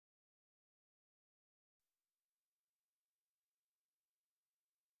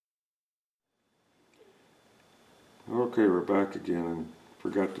Okay, we're back again and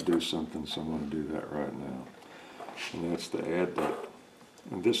forgot to do something, so I'm going to do that right now. And that's to add that,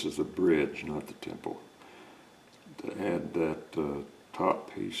 and this is the bridge, not the temple, to add that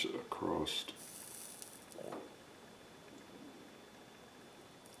top piece across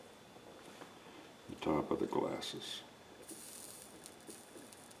the top of the glasses.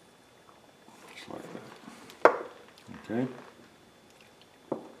 Just like that. Okay?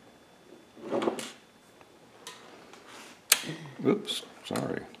 Oops,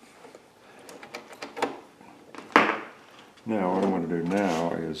 sorry. Now, what I want to do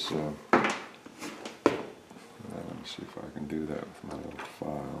now is, let me see if I can do that with my little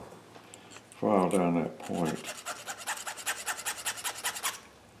file. File down that point.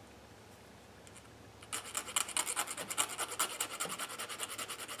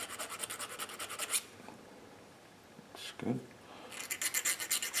 That's good.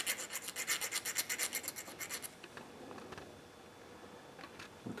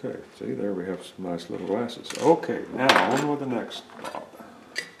 Okay, see, there we have some nice little glasses. Okay, now on with the next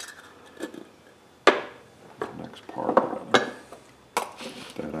part, rather.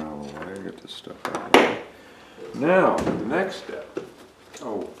 Get that out of the way, get this stuff out of the way. Now, the next step.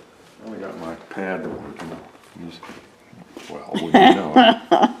 Oh, I only got my pad that we can use. Well, we know it.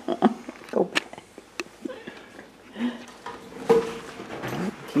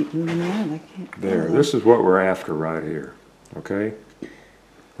 Keep moving around, I can't. There, this is what we're after right here, okay?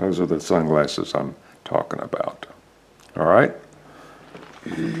 Those are the sunglasses I'm talking about. All right?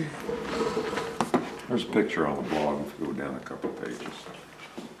 There's a picture on the blog if you go down a couple of pages.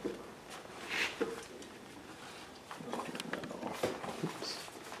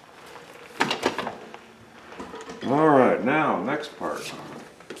 All right, now, next part.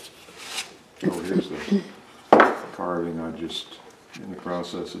 Oh, here's the carving I just in the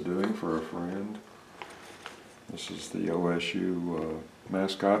process of doing for a friend. This is the OSU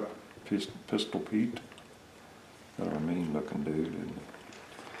mascot, Pistol Pete. Kind of a mean looking dude, and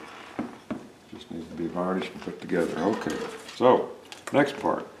just needs to be varnished and put together. Okay, so next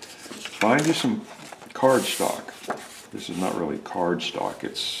part. Find you some cardstock. This is not really cardstock,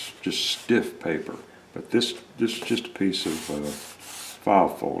 it's just stiff paper. But this is just a piece of file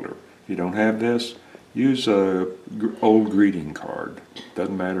folder. If you don't have this, use a old greeting card.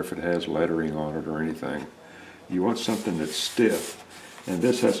 Doesn't matter if it has lettering on it or anything. You want something that's stiff, and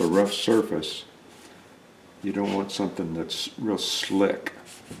this has a rough surface. You don't want something that's real slick.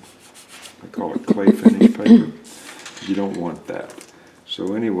 I call it clay finish paper. You don't want that.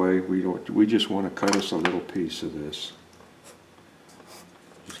 So anyway, we just want to cut us a little piece of this,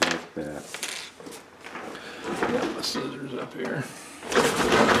 just like that. Got my scissors up here.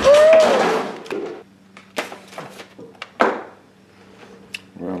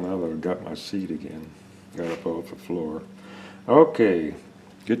 Well, now that I've got my seat again, got up off the floor. Okay,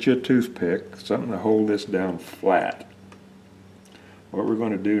 get you a toothpick, something to hold this down flat. What we're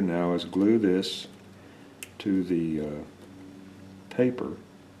going to do now is glue this to the paper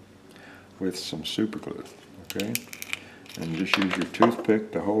with some super glue, okay? And just use your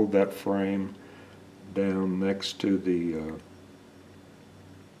toothpick to hold that frame down next to the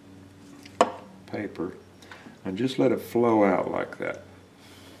paper, and just let it flow out like that.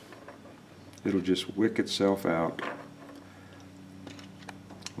 It'll just wick itself out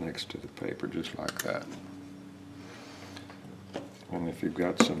next to the paper, just like that. And if you've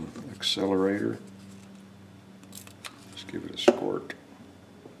got some accelerator, just give it a squirt.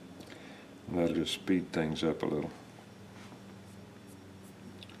 And that'll just speed things up a little.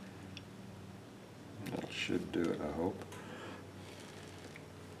 That should do it, I hope.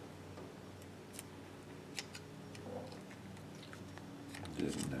 It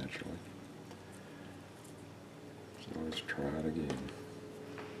didn't naturally. So let's try it again.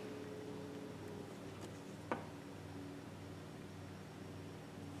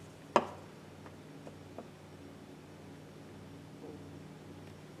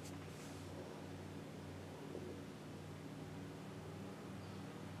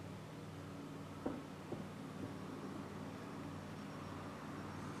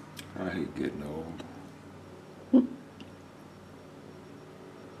 I hate getting old.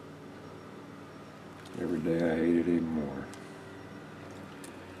 Every day I hate it even more.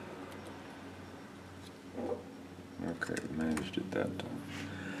 Okay, we managed it that time.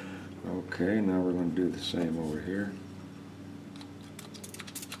 Okay, now we're going to do the same over here.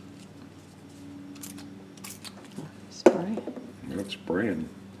 Spray. That's spraying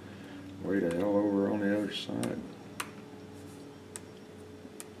way the hell over on the other side.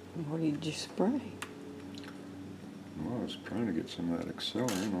 What did you spray? Well, I was trying to get some of that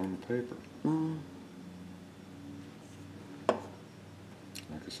accelerant on the paper.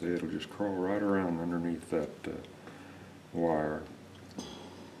 say, it'll just crawl right around underneath that wire.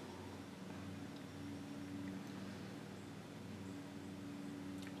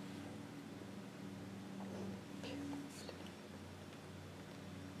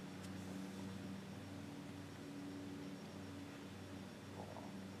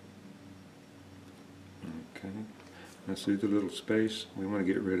 Okay, now see the little space? We want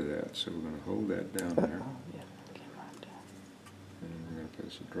to get rid of that, so we're going to hold that down there. Oh, yeah, okay, right there. And we're going to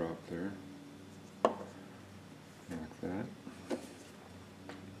place a drop there, like that.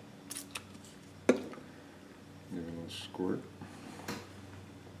 Give it a little squirt.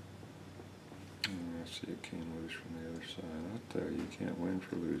 And I see it came loose from the other side. I tell you, you can't win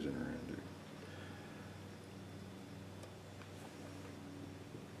for losing around here.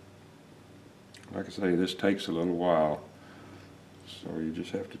 Like I say, this takes a little while, so you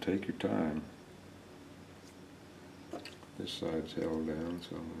just have to take your time. This side's held down,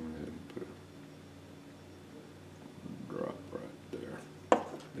 so I'm going to go ahead and put a drop right there.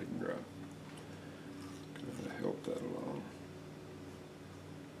 Big drop. Kind of help that along.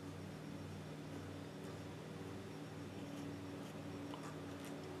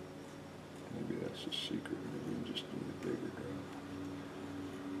 Maybe that's the secret. Maybe we just need a bigger drop.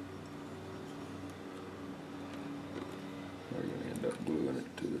 We're going to end up gluing it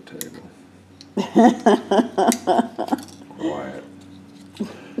to the table. Quiet.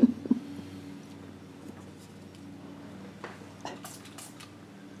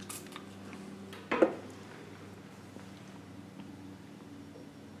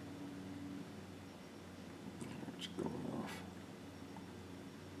 It's going off.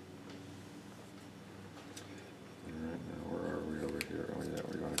 Alright, now where are we over here? Oh yeah,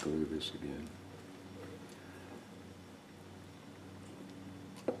 we're going to glue this again.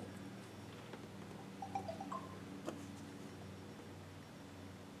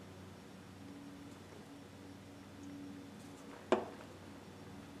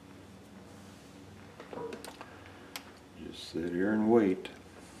 Just sit here and wait.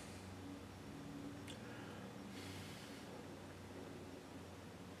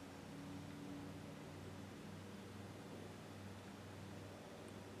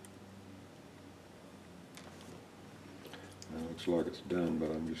 Now, looks like it's done,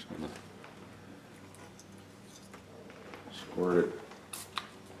 but I'm just going to squirt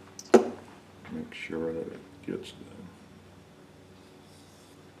it. Make sure that it gets done.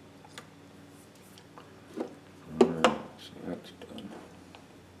 So that's done.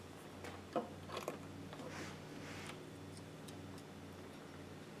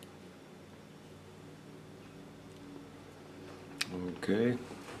 Okay.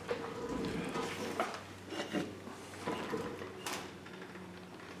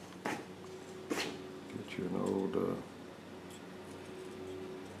 Get you an old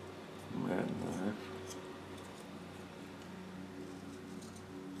mat knife.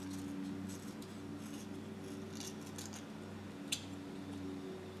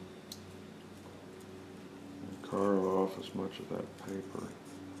 Carve off as much of that paper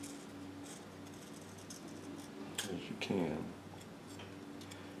as you can.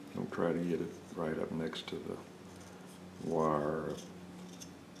 Don't try to get it right up next to the wire.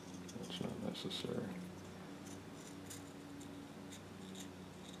 That's not necessary.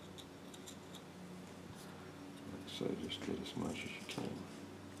 Like I say, just get as much as you can.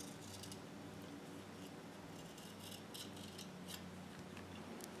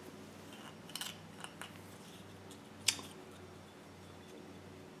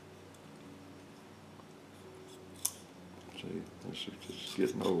 See, this is just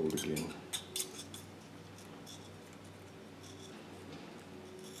getting old again.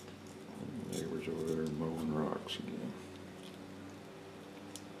 And the neighbors over there mowing rocks again.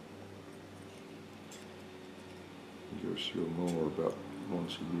 You go through a mower about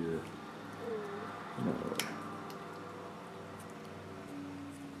once a year. No.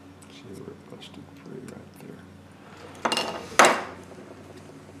 See where it busted free right there.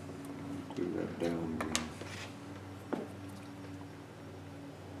 Glue that down again.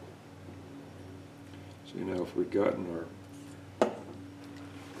 So now if we'd gotten our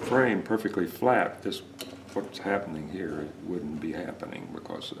frame perfectly flat, this what's happening here it wouldn't be happening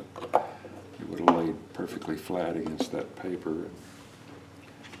because it would have laid perfectly flat against that paper and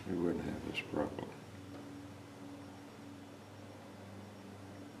we wouldn't have this problem.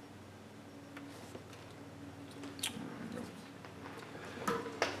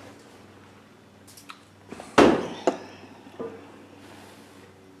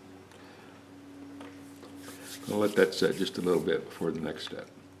 I'll let that set just a little bit before the next step.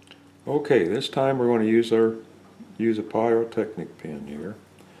 Okay, this time we're going to use a pyrotechnic pin here.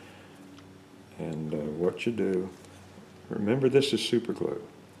 And what you do, remember this is super glue.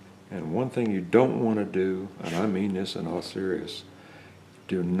 And one thing you don't want to do, and I mean this in all seriousness,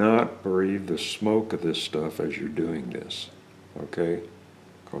 do not breathe the smoke of this stuff as you're doing this, okay?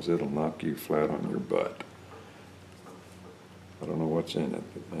 Because it'll knock you flat on your butt. I don't know what's in it,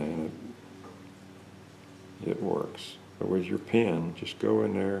 but man, it works. But with your pen, just go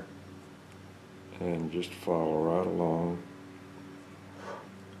in there and just follow right along.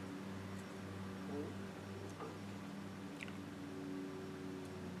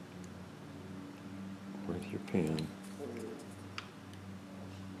 With your pen.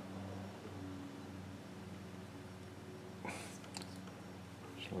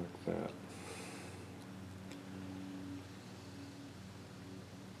 Just like that.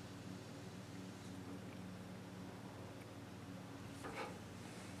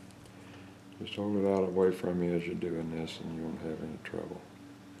 Just hold it out away from you as you're doing this and you won't have any trouble.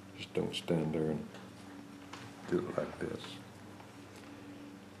 Just don't stand there and do it like this.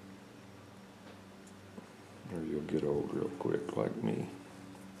 Or you'll get old real quick like me.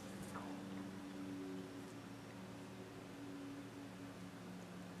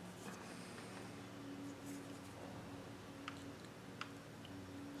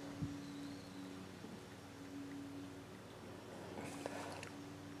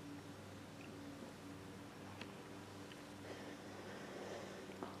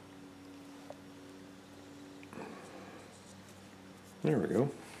 There we go.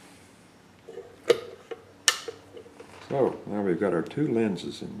 So now we've got our two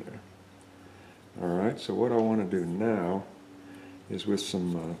lenses in there. Alright, so what I want to do now is with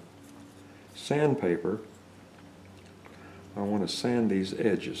some sandpaper, I want to sand these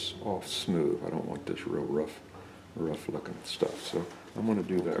edges off smooth. I don't want this real rough looking stuff. So I'm going to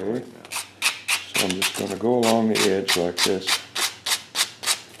do that right now. So I'm just going to go along the edge like this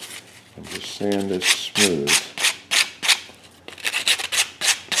and just sand this smooth.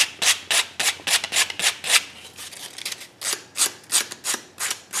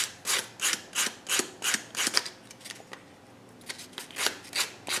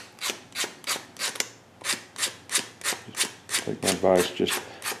 Take my advice, just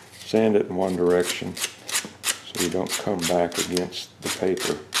sand it in one direction so you don't come back against the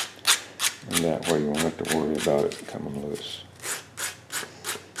paper, and that way you won't have to worry about it coming loose.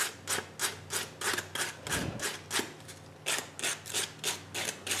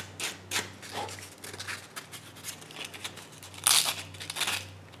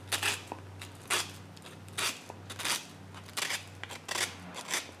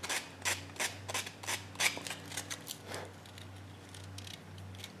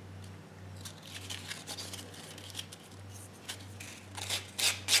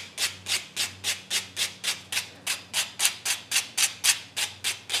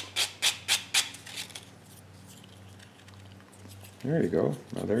 There you go.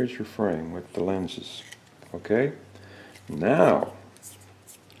 Now there's your frame with the lenses. Okay? Now,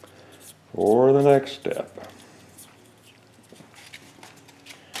 for the next step.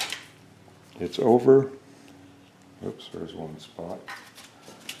 It's over. Oops, there's one spot.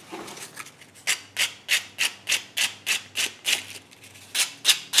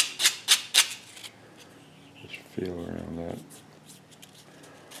 Just feel around that.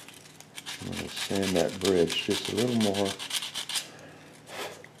 I'm going to sand that bridge just a little more.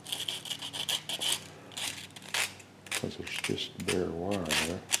 Because there's just bare wire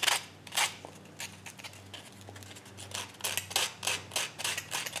there.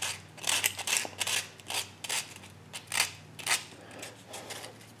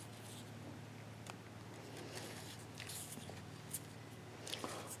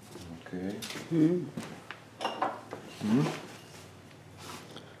 Okay.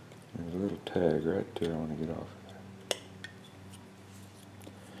 There's a little tag right there I want to get off.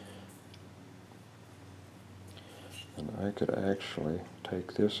 And I could actually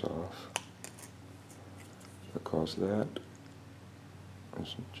take this off because that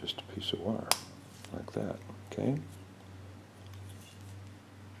is just a piece of wire, like that, okay?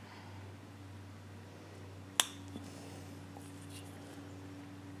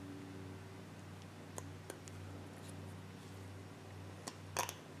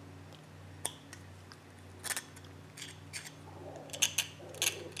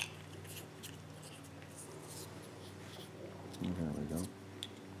 There we go.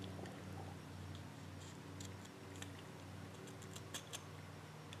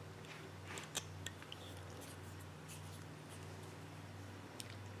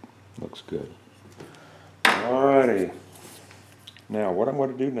 Looks good. Alrighty. Now what I'm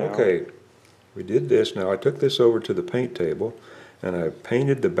going to do now. Okay, we did this. Now I took this over to the paint table and I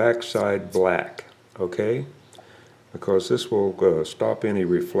painted the back side black, okay? Because this will stop any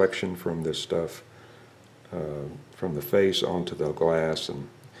reflection from this stuff, from the face onto the glass, and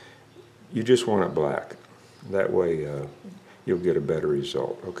you just want it black. That way you'll get a better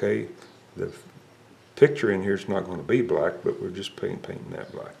result, okay? The picture in here is not going to be black, but we're just painting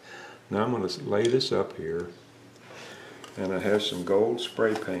that black. Now I'm going to lay this up here, and I have some gold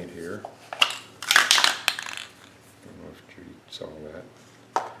spray paint here. I don't know if you saw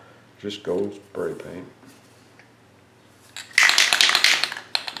that. Just gold spray paint.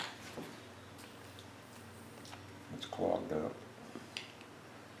 It's clogged up.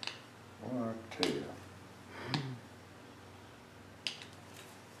 Well, I tell you.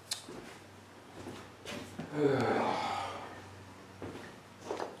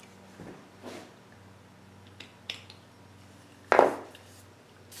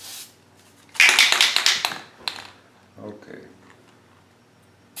 Okay.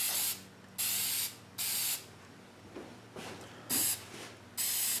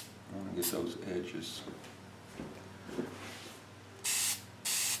 I want to get those edges.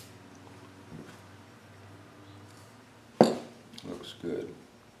 Looks good.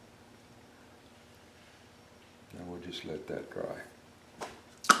 Now we'll just let that dry.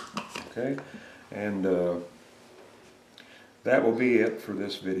 Okay, and that will be it for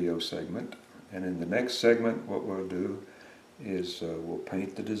this video segment. And in the next segment, what we'll do is we'll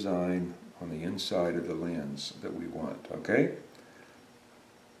paint the design on the inside of the lens that we want, okay?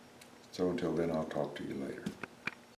 So until then, I'll talk to you later.